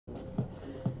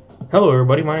Hello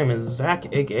everybody, my name is Zach,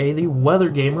 aka the Weather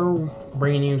Gamer,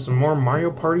 bringing you some more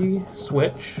Mario Party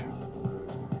Switch.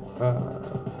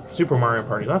 Super Mario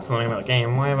Party, that's the name of the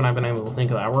game. Why haven't I been able to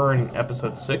think of that? We're in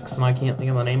episode 6 and I can't think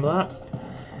of the name of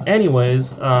that.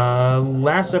 Anyways,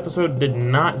 last episode did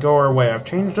not go our way. I've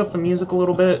changed up the music a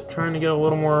little bit, trying to get a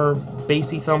little more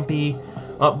bassy, thumpy,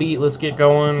 upbeat. Let's get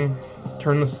going,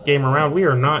 turn this game around. We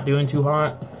are not doing too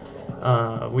hot.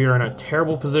 We are in a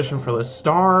terrible position for the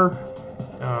star.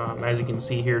 As you can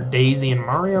see here, Daisy and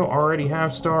Mario already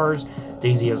have stars.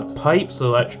 Daisy has a pipe,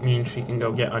 so that means she can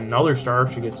go get another star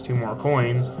if she gets 2 more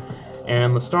coins.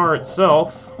 And the star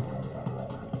itself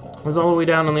is all the way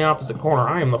down in the opposite corner.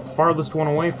 I am the farthest one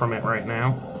away from it right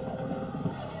now.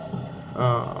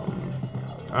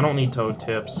 I don't need toad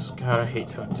tips. God, I hate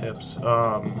toad tips.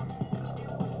 Man,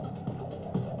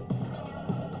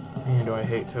 do I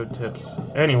hate toad tips.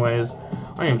 Anyways,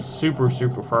 I am super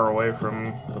far away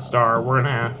from the star. We're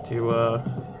gonna have to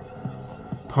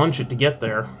punch it to get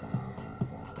there.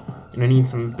 Gonna need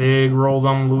some big rolls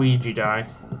on the Luigi die.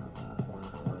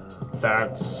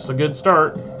 That's a good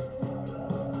start.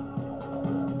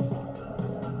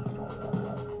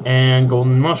 And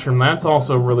golden mushroom, that's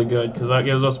also really good because that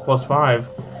gives us +5.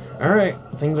 Alright,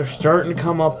 things are starting to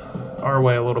come up our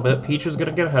way a little bit. Peach is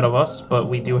gonna get ahead of us, but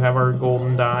we do have our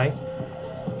golden die.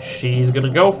 She's gonna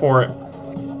go for it.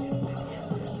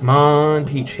 Come on,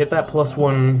 Peach, hit that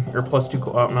 +1 or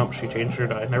 +2. Oh, no, she changed her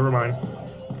die. Never mind.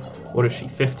 What is she,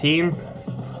 15?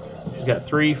 She's got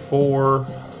 3, 4,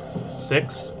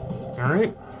 6.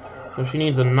 Alright. So she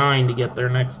needs a 9 to get there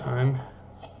next time.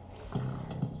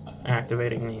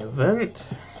 Activating the event.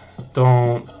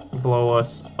 Don't blow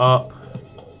us up.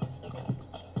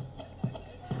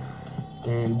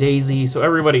 And Daisy. So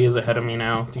everybody is ahead of me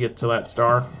now to get to that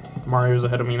star. Mario's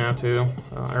ahead of me now too.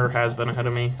 Or has been ahead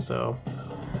of me, so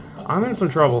I'm in some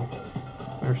trouble.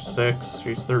 There's 6,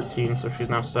 she's 13, so she's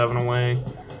now 7 away.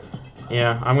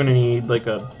 Yeah, I'm gonna need like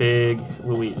a big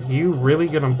Luigi. You really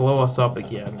gonna blow us up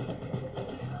again?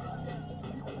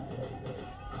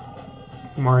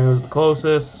 Mario's the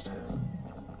closest.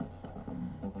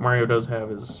 Mario does have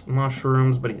his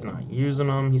mushrooms, but he's not using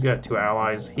them. He's got 2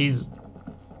 allies. He's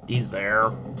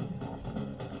there.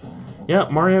 Yeah,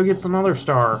 Mario gets another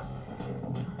star.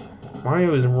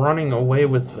 Mario is running away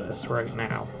with this right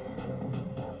now.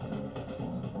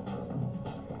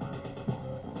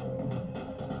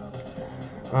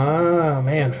 Ah,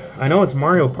 man. I know it's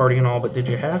Mario Party and all, but did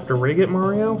you have to rig it,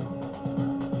 Mario?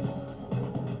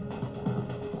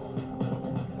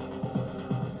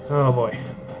 Oh, boy.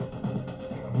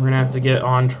 We're gonna have to get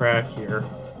on track here.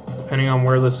 Depending on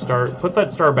where this star... Put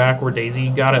that star back where Daisy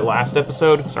got it last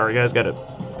episode. Sorry, guys, gotta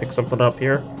pick something up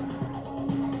here.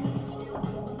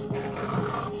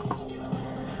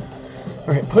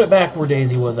 Alright, put it back where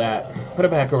Daisy was at. Put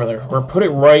it back over there. Or put it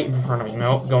right in front of me.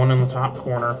 Nope, going in the top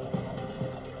corner.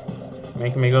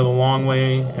 Making me go the long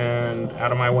way and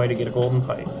out of my way to get a golden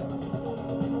pipe.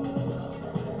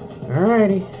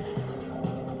 Alrighty.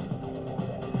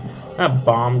 That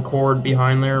bomb cord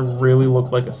behind there really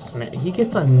looked like a snake. He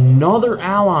gets another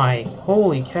ally.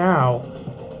 Holy cow.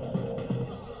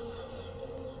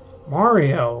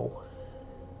 Mario.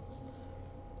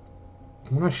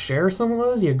 You want to share some of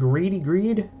those, you greedy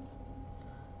greed?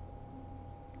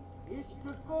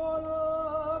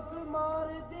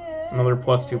 Another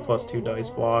 +2/+2 dice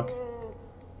block.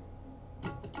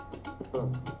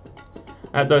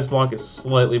 That dice block is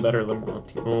slightly better than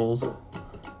Monty rolls.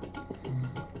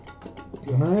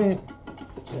 Alright.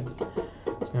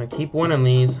 Just gonna keep winning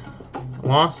these.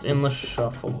 Lost in the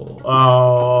shuffle.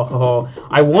 Oh,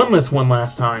 I won this one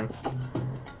last time.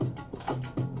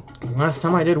 Last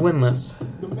time I did win this.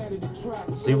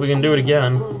 See if we can do it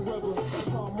again.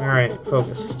 Alright,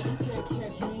 focused.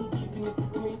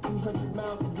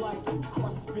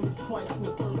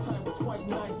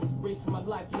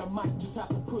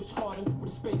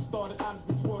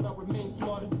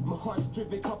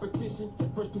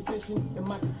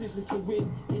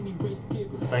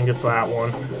 I think it's that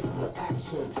one.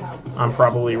 I'm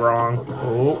probably wrong.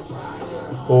 Oh.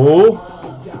 Oh.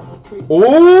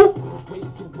 Oh.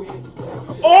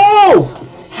 Oh!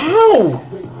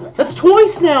 How? That's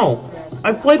twice now!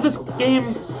 I've played this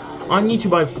game on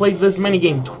YouTube. I've played this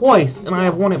minigame twice, and I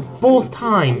have won it both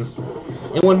times.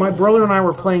 And when my brother and I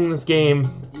were playing this game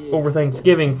over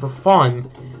Thanksgiving for fun,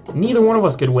 neither one of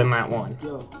us could win that one.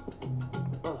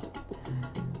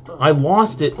 I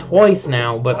lost it twice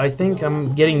now, but I think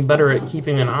I'm getting better at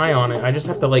keeping an eye on it. I just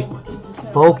have to, like,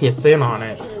 focus in on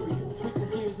it.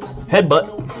 Headbutt.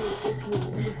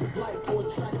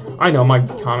 I know my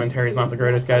commentary is not the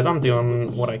greatest, guys. I'm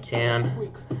doing what I can.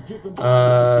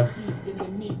 We're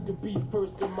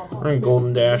gonna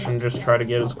Golden Dash and just try to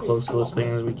get as close to this thing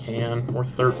as we can. We're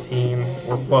 13.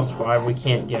 We're +5. We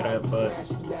can't get it, but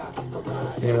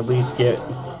we can at least get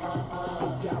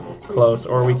close,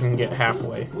 or we can get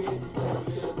halfway.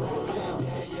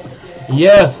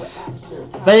 Yes!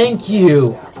 Thank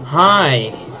you!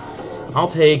 Hi! I'll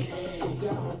take...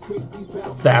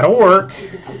 That'll work!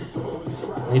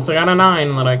 At least I got a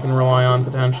 9 that I can rely on,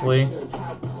 potentially.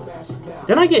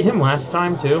 Didn't I get him last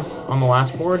time, too? On the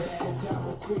last board?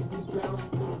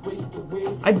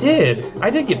 I did! I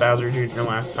did get Bowser Jr.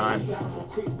 last time.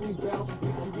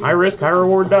 High risk, high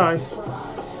reward die.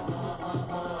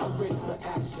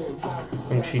 I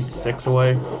think she's 6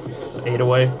 away. 8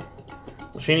 away.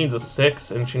 So she needs a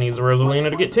 6, and she needs a Rosalina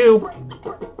to get 2.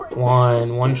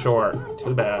 1 short.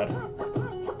 Too bad.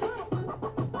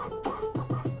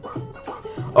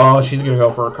 Oh, she's gonna go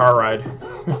for a car ride.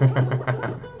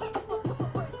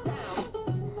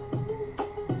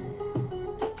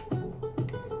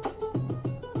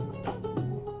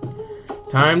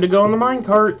 Time to go on the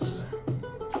minecarts.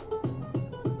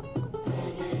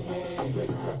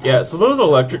 Yeah, so those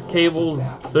electric cables,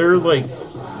 they're like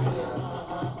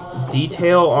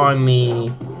detail on the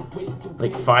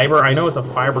like fiber. I know it's a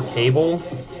fiber cable,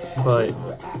 but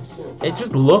it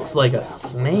just looks like a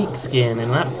snake skin,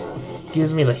 and that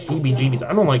gives me the heebie-jeebies.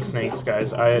 I don't like snakes,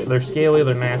 guys. They're scaly,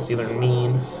 they're nasty, they're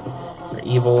mean, they're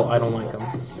evil. I don't like them.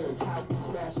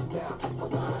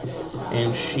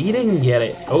 And she didn't get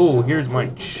it. Oh, here's my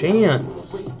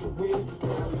chance.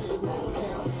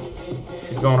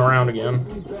 She's going around again.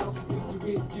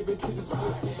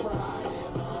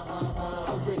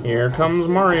 Here comes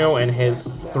Mario and his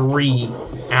 3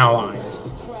 allies.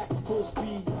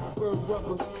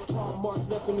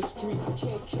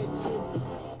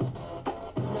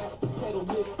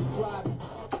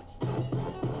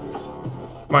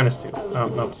 -2. Oh,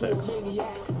 no, 6.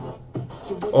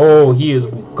 Oh, he is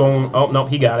going... Oh, no,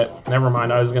 he got it. Never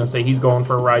mind. I was going to say he's going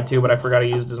for a ride, too, but I forgot he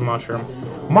used his mushroom.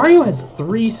 Mario has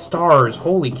 3 stars.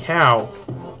 Holy cow.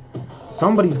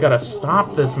 Somebody's got to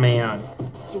stop this man.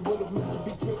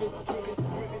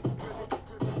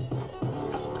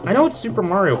 I know it's Super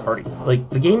Mario Party. Like,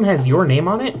 the game has your name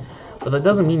on it, but that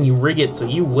doesn't mean you rig it so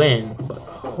you win. But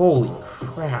holy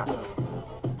crap.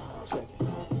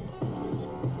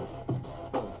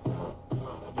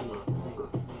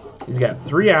 He's got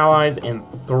 3 allies and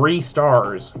 3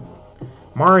 stars.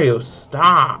 Mario,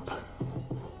 stop.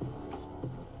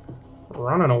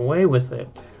 Running away with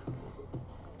it.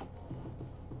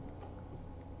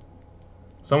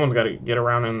 Someone's got to get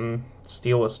around and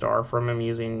steal a star from him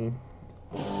using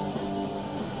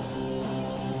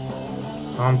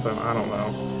something. I don't know.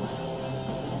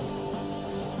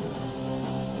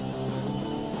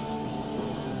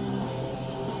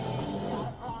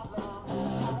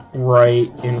 Right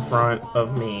in front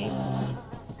of me.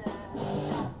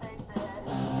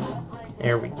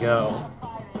 There we go.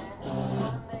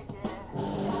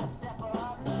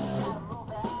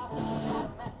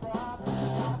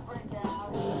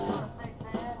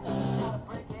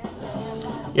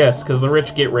 Yes, because the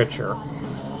rich get richer.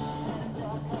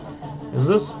 Is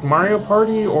this Mario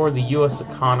Party or the US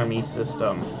economy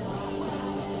system?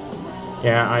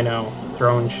 Yeah, I know.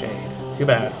 Throwing shade. Too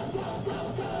bad.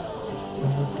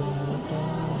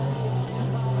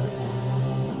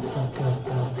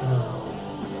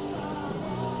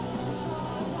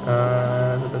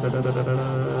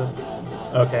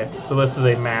 Okay, so this is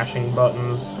a mashing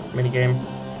buttons minigame.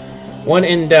 When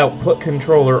in doubt, put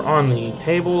controller on the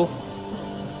table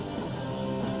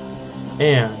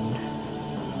and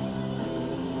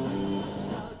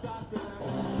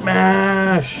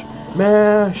mash,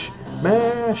 mash,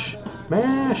 mash,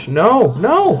 mash. No,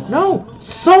 no, no!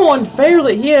 So unfair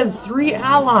that he has 3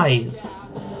 allies.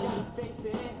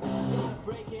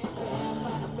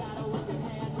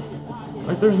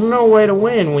 Like, there's no way to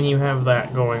win when you have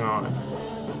that going on.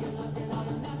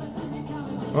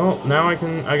 Well, now I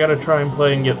gotta try and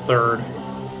play and get 3rd.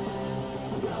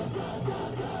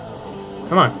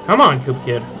 Come on, Koopa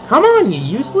Kid. Come on, you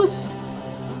useless!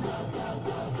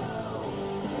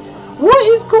 What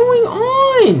is going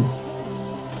on?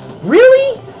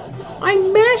 Really?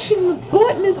 I'm mashing the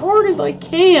button as hard as I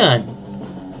can.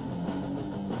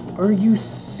 Are you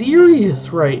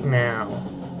serious right now?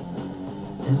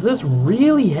 Is this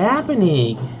really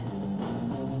happening?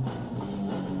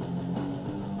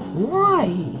 Why?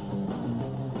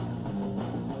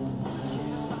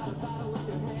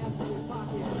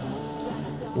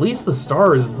 At least the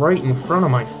star is right in front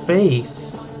of my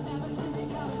face.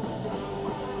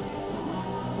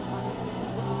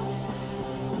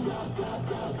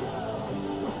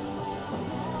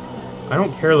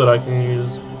 don't care that I can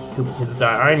use Koopa Kid's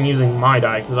die. I'm using my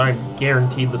die because I'm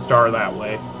guaranteed the star that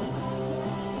way.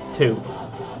 2.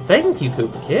 Thank you,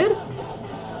 Koopa Kid.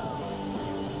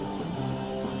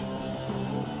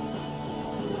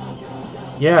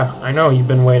 Yeah, I know you've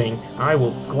been waiting. I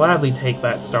will gladly take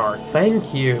that star.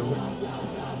 Thank you.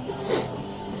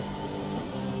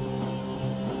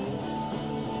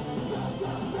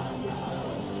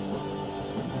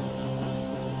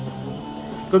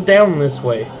 Go down this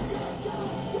way.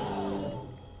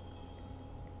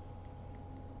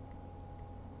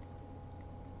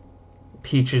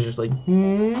 Peach is just like,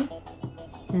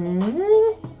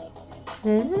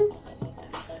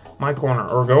 my corner,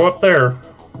 or go up there.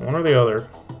 One or the other.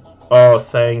 Oh,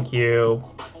 thank you.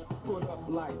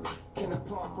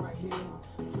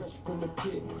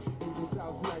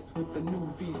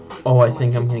 Oh, I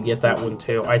think I'm gonna get that one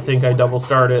too. I think I double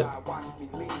starred it.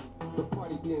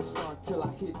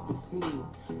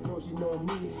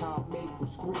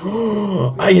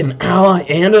 I get an ally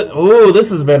and a... Oh,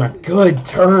 this has been a good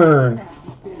turn.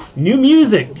 New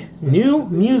music. New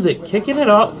music. Kicking it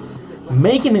up.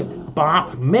 Making it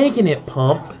bop. Making it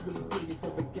pump.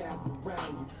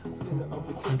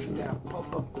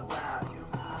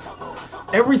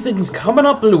 Everything's coming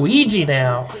up Luigi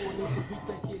now.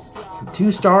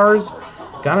 2 stars.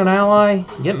 Got an ally.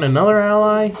 Getting another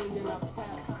ally.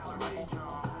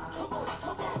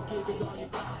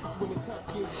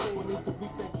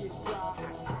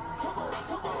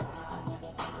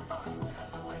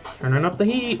 Turning up the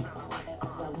heat.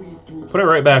 Put it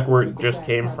right back where it just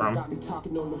came from.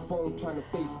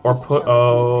 Or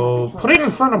put it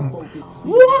in front of...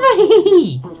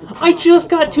 Why? I just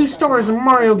got 2 stars and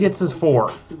Mario gets his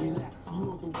 4th.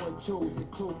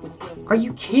 Are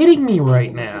you kidding me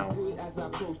right now?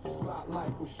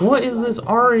 What is this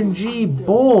RNG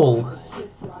bull?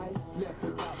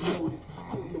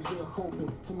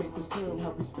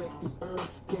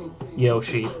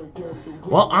 Yoshi.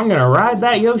 Well, I'm gonna ride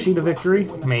that Yoshi to victory,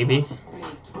 maybe.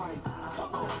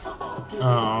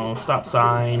 Oh, stop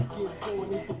sign.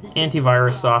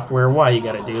 Antivirus software, why you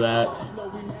gotta do that?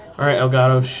 Alright,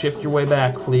 Elgato, shift your way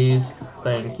back, please.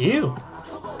 Thank you.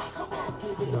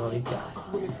 Oh, you got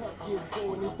it.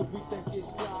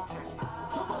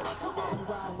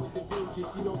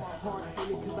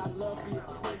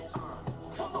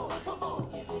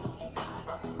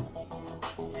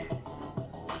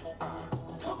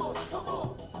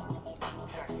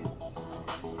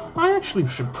 I actually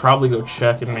should probably go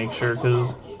check and make sure,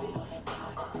 because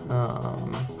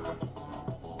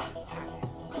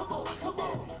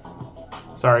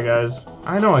sorry guys,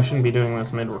 I know I shouldn't be doing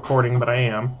this mid-recording, but I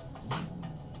am.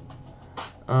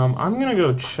 I'm gonna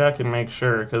go check and make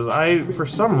sure, because for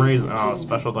some reason, oh,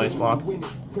 special dice block.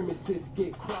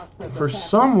 For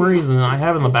some reason, I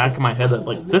have in the back of my head that,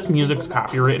 like, this music's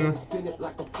copywritten.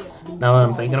 Now that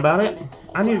I'm thinking about it,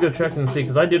 I need to go check and see,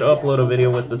 because I did upload a video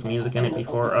with this music in it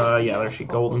before. Yeah, there she,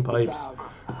 Golden Pipes.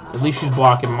 At least she's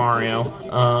blocking Mario.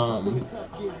 I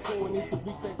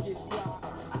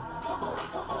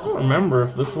don't remember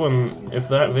if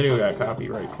that video got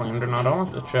copyright claimed or not. I'll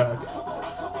have to check.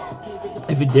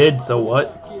 If it did, so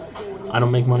what? I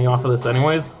don't make money off of this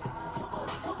anyways.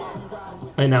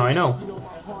 And now I know.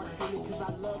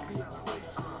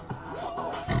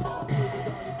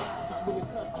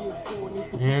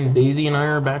 And Daisy and I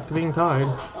are back to being tied.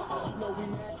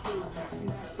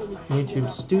 YouTube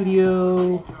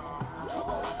Studio.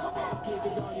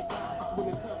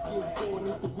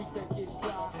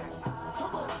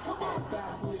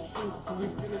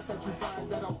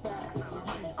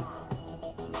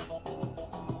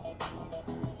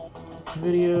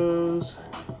 Videos.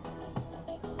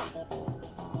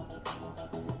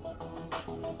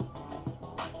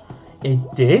 It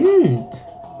didn't.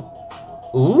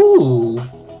 Ooh.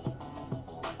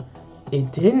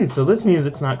 It didn't, so this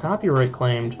music's not copyright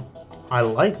claimed. I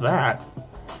like that.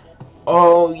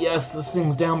 Oh, yes, this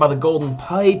thing's down by the golden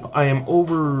pipe. I am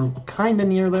over kinda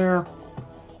near there.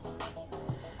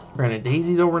 Granted,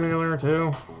 Daisy's over near there,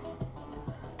 too.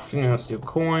 She's gonna steal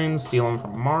coins, steal them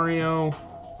from Mario.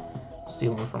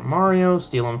 Stealing from Mario,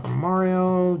 stealing from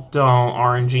Mario. Don't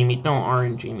RNG me, don't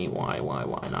RNG me. Why,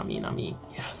 not me, not me.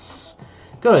 Yes.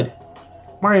 Good.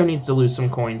 Mario needs to lose some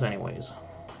coins anyways.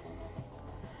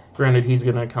 Granted, he's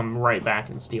gonna come right back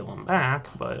and steal them back,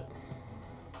 but...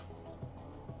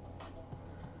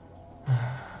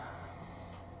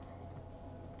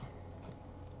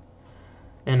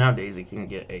 And now Daisy can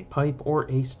get a pipe or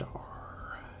a star.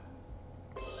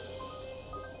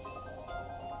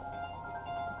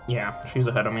 Yeah, she's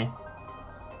ahead of me.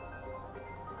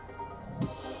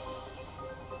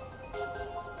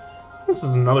 this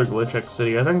is another Glitch X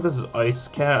City. I think this is Ice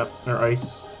Cap, or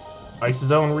Ice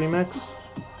Zone Remix.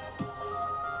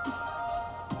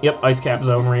 Yep, Ice Cap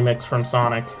Zone Remix from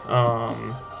Sonic.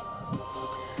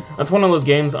 That's one of those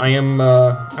games I am,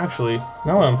 actually,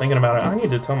 now that I'm thinking about it, I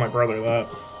need to tell my brother that.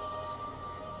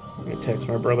 I'm gonna text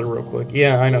my brother real quick.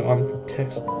 Yeah, I know, I'm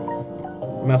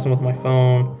messing with my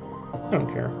phone. I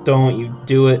don't care. Don't you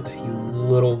do it, you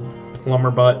little plumber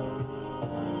butt.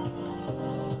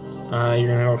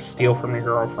 You're gonna go steal from your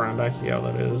girlfriend. I see how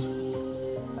that is.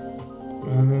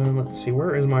 Let's see,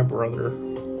 where is my brother?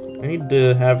 I need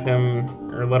to have him,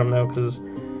 or let him know, because,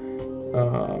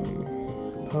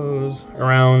 pose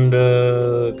around,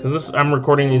 because this, I'm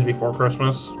recording these before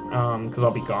Christmas, because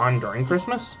I'll be gone during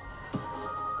Christmas.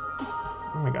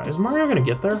 Oh my god, is Mario gonna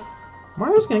get there?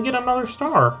 Mario's gonna get another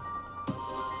star.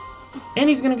 And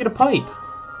he's gonna get a pipe.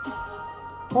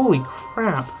 Holy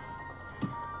crap.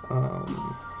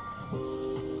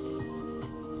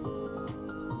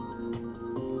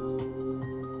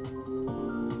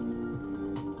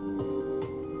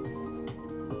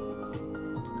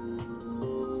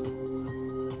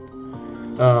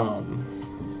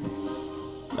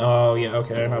 Oh yeah,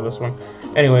 okay, I know this one.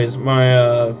 Anyways,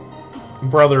 my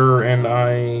brother and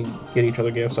I get each other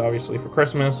gifts, obviously, for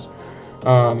Christmas.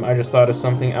 I just thought of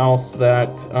something else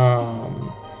that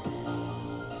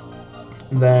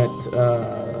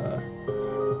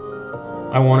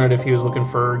I wanted if he was looking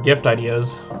for gift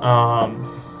ideas.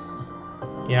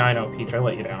 Yeah, I know, Peach, I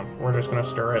let you down. We're just gonna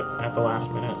stir it at the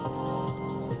last minute.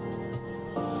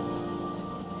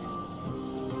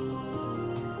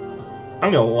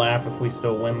 I'm gonna laugh if we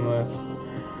still win this.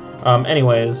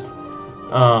 Anyways,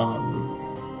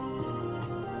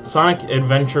 Sonic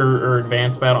Adventure or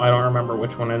Advance Battle, I don't remember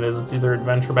which one it is. It's either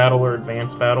Adventure Battle or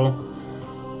Advance Battle.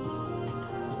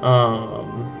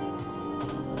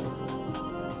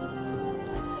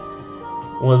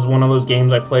 Was one of those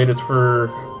games I played as for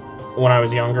when I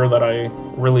was younger that I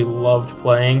really loved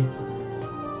playing.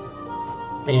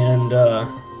 And,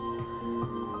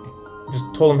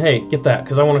 just told him, hey, get that,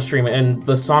 because I want to stream it. And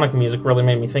the Sonic music really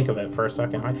made me think of it for a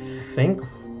second. I think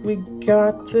we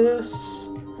got this.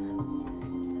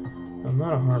 I'm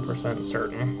not 100%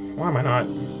 certain. Why am I not?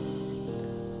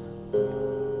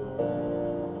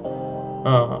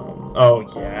 Oh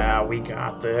yeah, we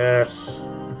got this.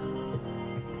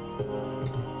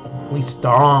 We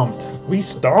stomped. We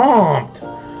stomped!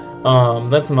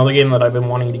 That's another game that I've been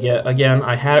wanting to get. Again,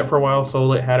 I had it for a while,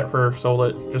 sold it, had it for sold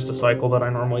it, just a cycle that I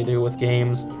normally do with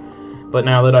games. But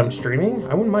now that I'm streaming,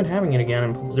 I wouldn't mind having it again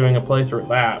and doing a playthrough of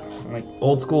that. Like,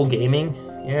 old school gaming?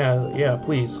 Yeah,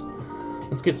 please.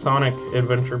 Let's get Sonic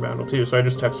Adventure Battle too. So I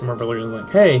just texted my brother and like,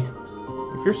 hey,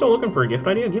 if you're still looking for a gift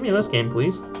idea, give me this game,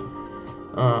 please.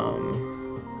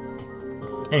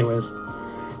 Anyways,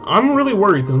 I'm really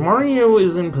worried because Mario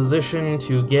is in position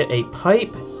to get a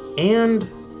pipe and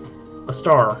a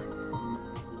star.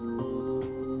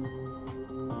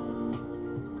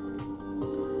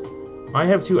 I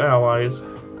have 2 allies.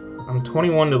 I'm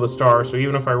 21 to the star, so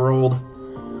even if I rolled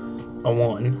a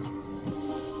 1.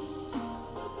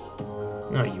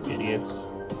 No, you idiots.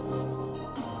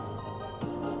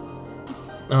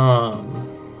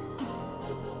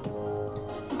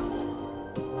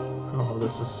 Oh,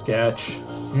 this is sketch.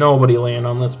 Nobody land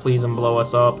on this, please, and blow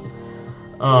us up.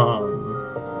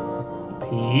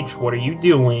 Peach, what are you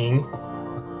doing?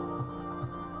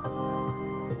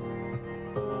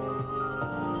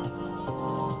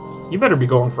 You better be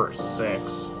going for a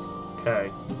 6. Okay.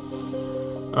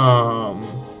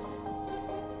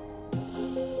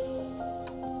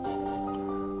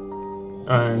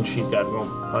 And she's got to go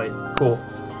fight. Cool.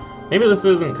 Maybe this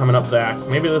isn't coming up, Zach.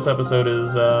 Maybe this episode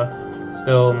is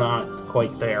still not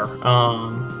quite there.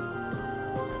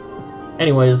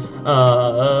 Anyways,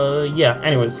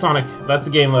 Sonic, that's a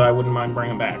game that I wouldn't mind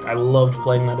bringing back. I loved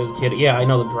playing that as a kid. Yeah, I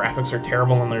know the graphics are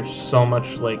terrible and there's so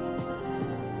much, like,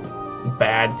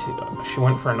 bad to... She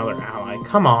went for another ally.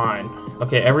 Come on.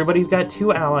 Okay, everybody's got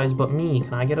 2 allies but me.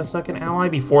 Can I get a second ally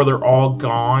before they're all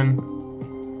gone?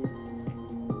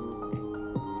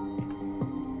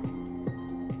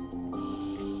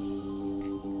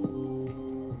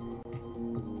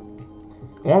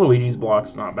 Waluigi's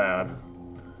block's not bad.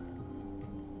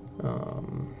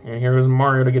 And here is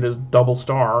Mario to get his double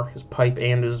star, his pipe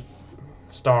and his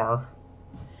star,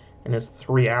 and his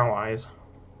 3 allies.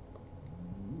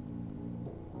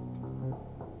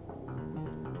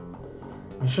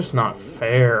 It's just not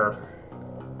fair.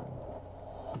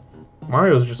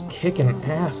 Mario's just kicking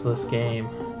ass this game.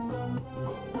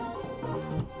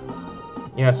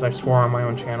 Yes, I swore on my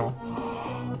own channel.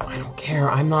 I don't care,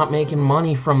 I'm not making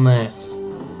money from this.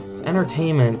 It's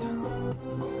entertainment.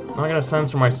 I'm not gonna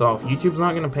censor myself. YouTube's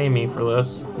not gonna pay me for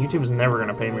this. YouTube's never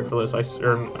gonna pay me for this.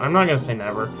 I'm not gonna say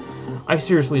never. I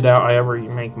seriously doubt I ever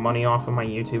make money off of my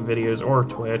YouTube videos or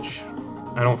Twitch.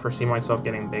 I don't foresee myself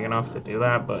getting big enough to do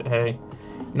that, but hey,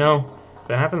 you know, if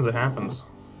it happens, it happens.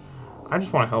 I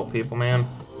just want to help people, man.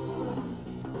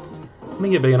 Let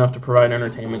me get big enough to provide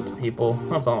entertainment to people.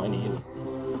 That's all I need.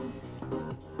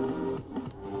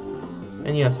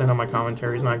 And yes, I know my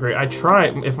commentary is not great. I try.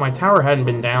 If my tower hadn't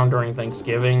been down during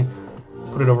Thanksgiving,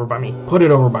 put it over by me. Put it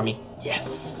over by me.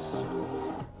 Yes.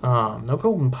 No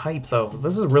golden pipe though.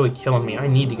 This is really killing me. I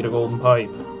need to get a golden pipe.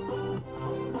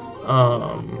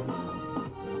 Oh,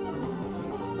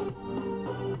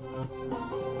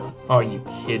 are you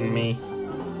kidding me?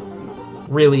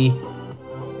 Really?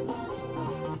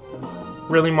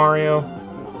 Really, Mario?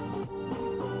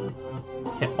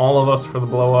 Hit all of us for the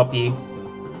blow-up-y.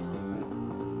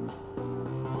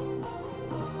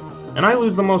 And I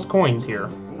lose the most coins here.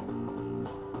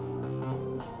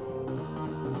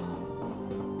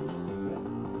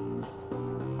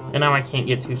 And now I can't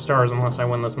get 2 stars unless I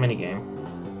win this minigame.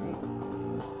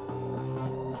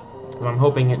 Because I'm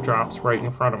hoping it drops right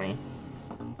in front of me.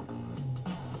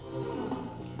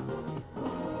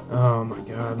 Oh my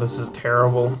god, this is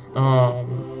terrible.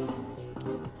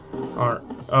 Alright.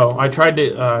 Oh, I tried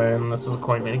to, and this is a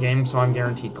coin minigame, so I'm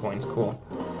guaranteed coins. Cool.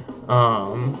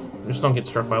 Just don't get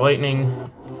struck by lightning.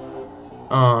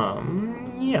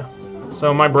 Yeah.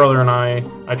 So my brother and I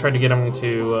tried to get him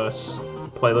to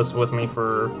play this with me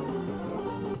for,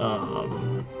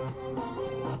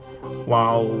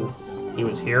 while he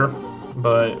was here,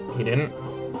 but he didn't.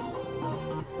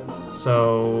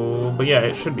 So, but yeah,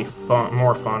 it should be fun,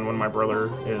 more fun when my brother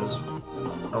is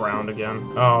around again.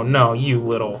 Oh no, you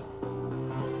little.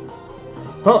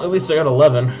 Well, at least I got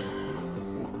 11.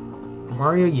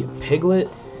 Mario, you piglet.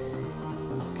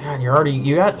 God,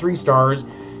 you got 3 stars.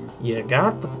 You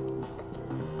got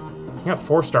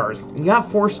 4 stars. You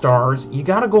got 4 stars. You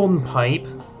got a golden pipe.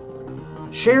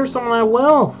 Share some of that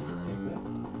wealth.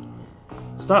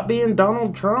 Stop being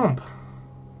Donald Trump.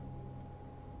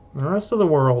 The rest of the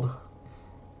world.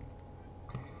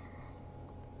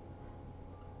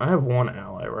 I have 1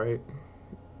 ally, right?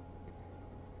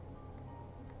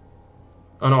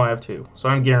 Oh no, I have 2. So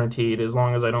I'm guaranteed as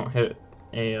long as I don't hit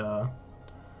a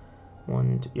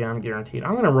yeah, I'm guaranteed.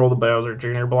 I'm gonna roll the Bowser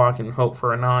Jr. block and hope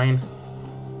for a 9.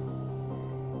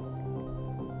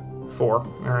 4.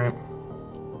 Alright.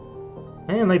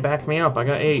 And they backed me up. I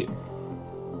got 8.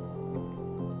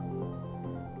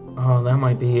 Oh, that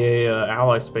might be a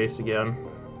ally space again.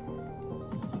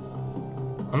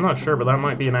 I'm not sure, but that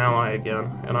might be an ally again.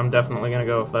 And I'm definitely gonna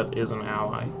go if that is an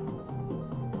ally.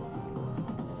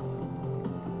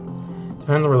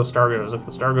 Depends where the star goes. If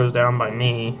the star goes down by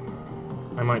me,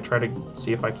 I might try to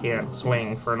see if I can't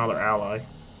swing for another ally.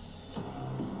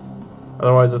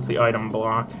 Otherwise, it's the item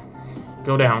block.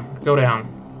 Go down. Go down.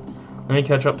 Let me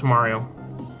catch up to Mario.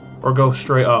 Or go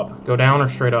straight up. Go down or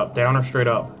straight up. Down or straight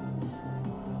up.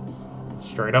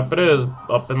 Straight up it is.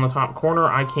 Up in the top corner.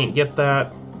 I can't get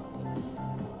that.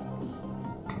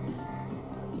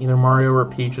 Either Mario or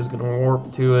Peach is going to warp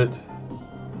to it.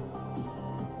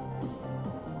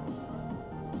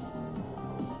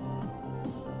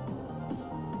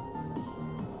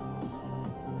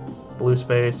 Blue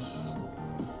space.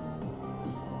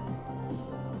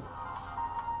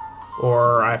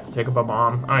 Or I have to take up a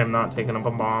bomb. I am not taking up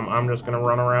a bomb. I'm just going to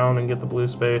run around and get the blue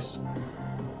space.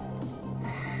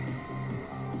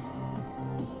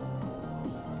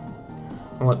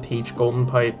 I'll let Peach golden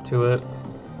pipe to it.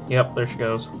 Yep, there she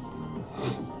goes.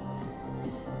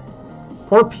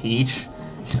 Poor Peach.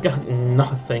 She's got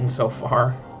nothing so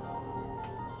far.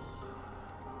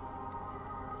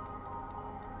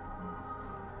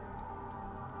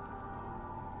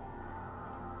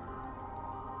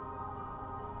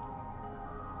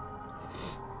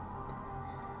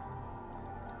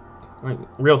 Like,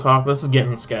 real talk, this is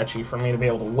getting sketchy for me to be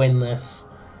able to win this.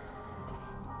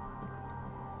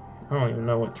 I don't even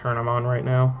know what turn I'm on right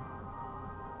now.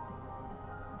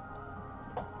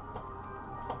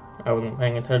 I wasn't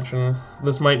paying attention.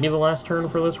 This might be the last turn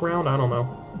for this round, I don't know.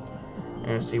 I'm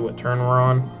gonna see what turn we're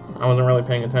on. I wasn't really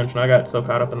paying attention. I got so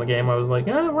caught up in the game, I was like,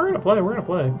 yeah, we're gonna play.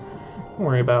 Don't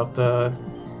worry about the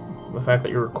fact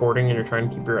that you're recording and you're trying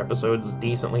to keep your episodes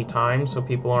decently timed so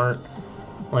people aren't,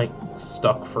 like,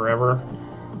 stuck forever.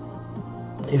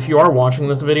 If you are watching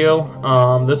this video,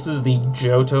 this is the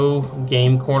Johto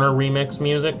Game Corner remix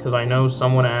music, because I know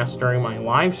someone asked during my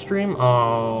live stream.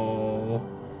 Oh,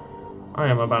 I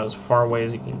am about as far away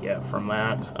as you can get from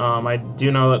that. I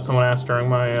do know that someone asked during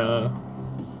my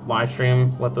live stream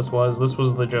what this was. This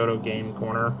was the Johto Game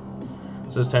Corner.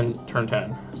 This is turn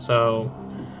 10. So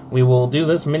we will do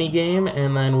this mini game,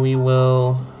 and then we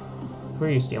will... Where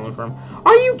are you stealing from?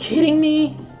 Are you kidding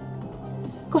me?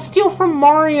 Go steal from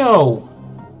Mario!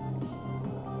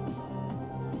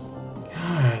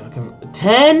 God, look at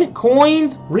 10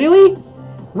 coins? Really?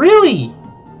 Really?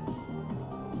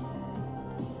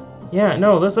 Yeah,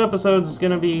 no, this episode's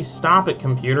gonna be stop it,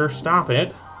 computer, stop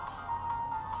it.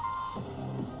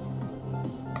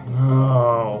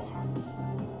 Oh.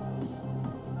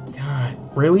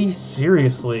 God, really?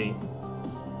 Seriously?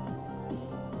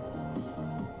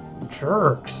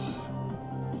 Jerks.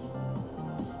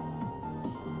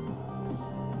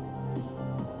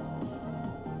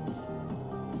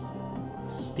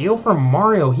 Steal from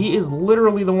Mario. He is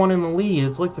literally the one in the lead.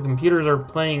 It's like the computers are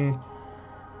playing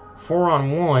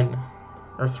 4-on-1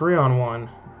 or 3-on-1.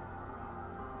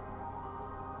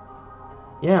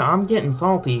 Yeah, I'm getting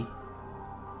salty.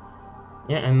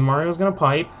 Yeah, and Mario's gonna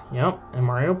pipe. Yep, and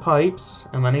Mario pipes,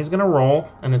 and then he's gonna roll,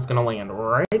 and it's gonna land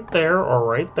right there or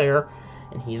right there,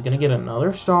 and he's gonna get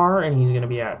another star, and he's gonna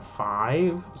be at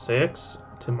 5, 6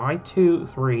 to my 2,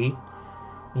 3.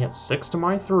 He gets 6 to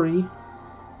my 3.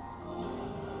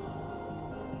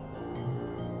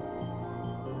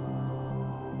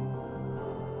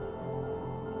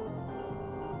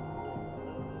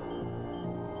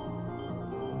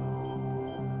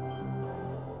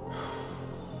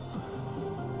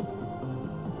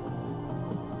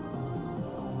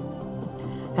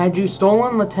 Had you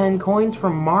stolen the 10 coins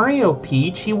from Mario,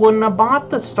 Peach, he wouldn't have bought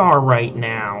the star right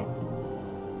now.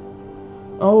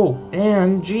 Oh,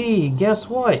 and gee, guess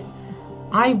what?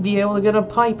 I'd be able to get a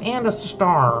pipe and a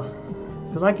star.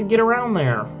 Because I could get around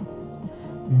there.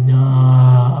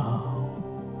 No.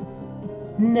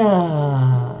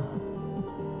 No.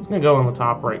 It's going to go in the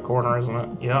top right corner, isn't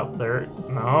it? Yep, there.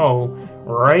 No.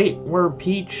 Right where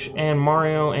Peach and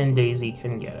Mario and Daisy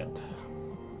can get it.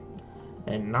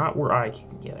 And not where I can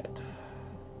get it.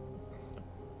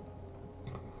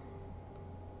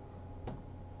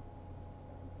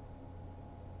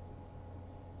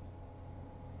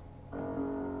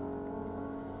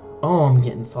 Oh, I'm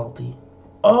getting salty.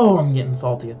 Oh, I'm getting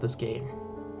salty at this game.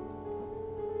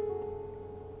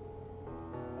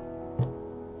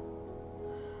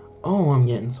 Oh, I'm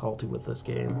getting salty with this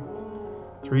game.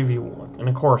 3v1. And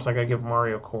of course, I gotta give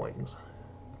Mario coins.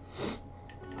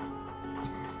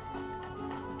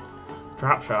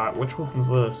 Drop shot. Which one's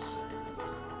this?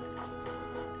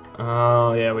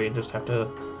 Oh, yeah, we just have to...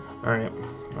 Alright,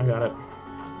 I got it.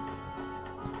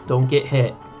 Don't get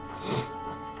hit.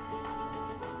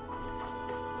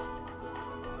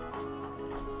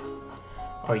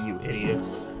 Oh, you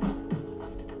idiots.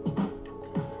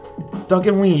 Duck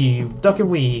and weave. Duck and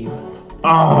weave.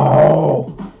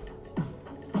 Oh!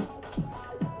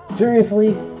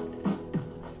 Seriously?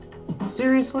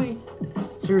 Seriously?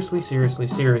 Seriously, seriously,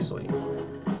 seriously.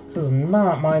 This is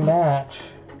not my match.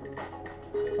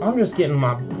 I'm just getting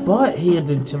my butt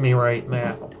handed to me right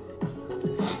now.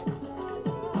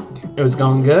 It was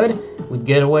going good. We'd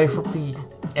get away from the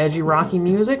edgy, rocky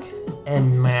music.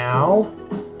 And now,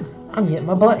 I'm getting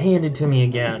my butt handed to me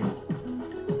again.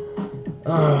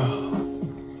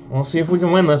 We'll see if we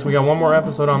can win this. We got one more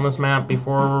episode on this map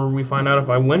before we find out if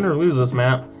I win or lose this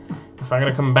map. If I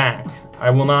gotta come back. I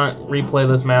will not replay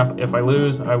this map. If I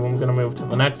lose, I'm going to move to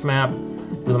the next map,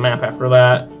 do the map after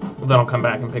that, then I'll come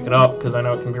back and pick it up, because I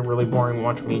know it can be really boring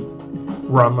watching me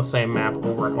run the same map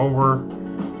over and over.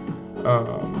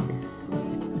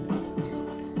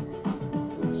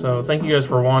 So thank you guys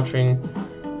for watching,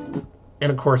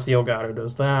 and of course the Elgato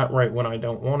does that right when I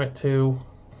don't want it to.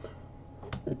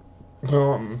 If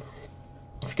you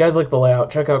guys like the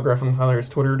layout, check out Griffin Feather's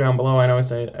Twitter down below. I know I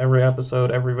say it every episode,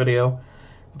 every video.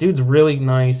 Dude's really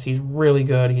nice. He's really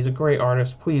good. He's a great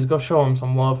artist. Please go show him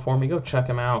some love for me. Go check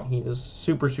him out. He is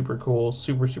super, super cool.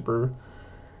 Super, super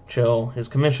chill. His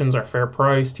commissions are fair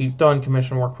priced. He's done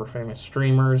commission work for famous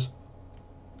streamers.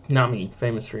 Not me.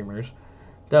 Famous streamers.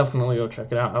 Definitely go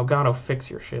check it out. Elgato, fix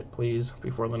your shit, please,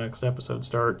 before the next episode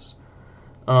starts.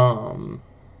 If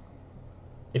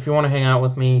you want to hang out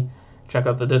with me, check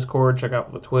out the Discord, check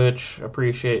out the Twitch.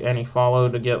 Appreciate any follow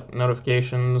to get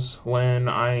notifications when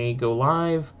I go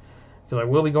live, because I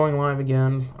will be going live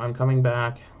again. I'm coming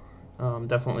back.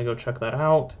 Definitely go check that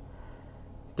out.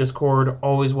 Discord,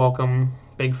 always welcome.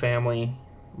 Big family,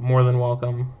 more than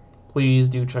welcome. Please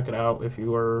do check it out if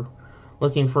you are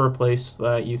looking for a place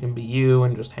that you can be you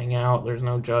and just hang out. There's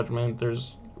no judgment.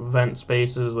 There's vent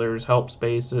spaces, there's help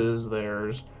spaces,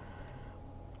 there's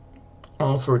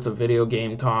all sorts of video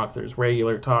game talk, there's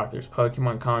regular talk, there's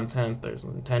Pokemon content, there's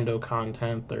Nintendo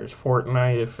content, there's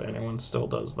Fortnite if anyone still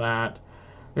does that.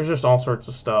 There's just all sorts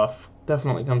of stuff.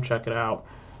 Definitely come check it out.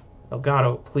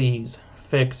 Elgato, please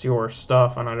fix your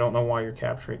stuff, and I don't know why you're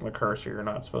capturing the cursor. You're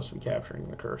not supposed to be capturing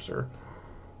the cursor.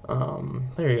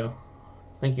 There you go.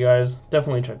 Thank you guys.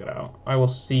 Definitely check it out. I will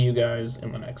see you guys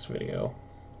in the next video.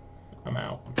 I'm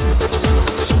out.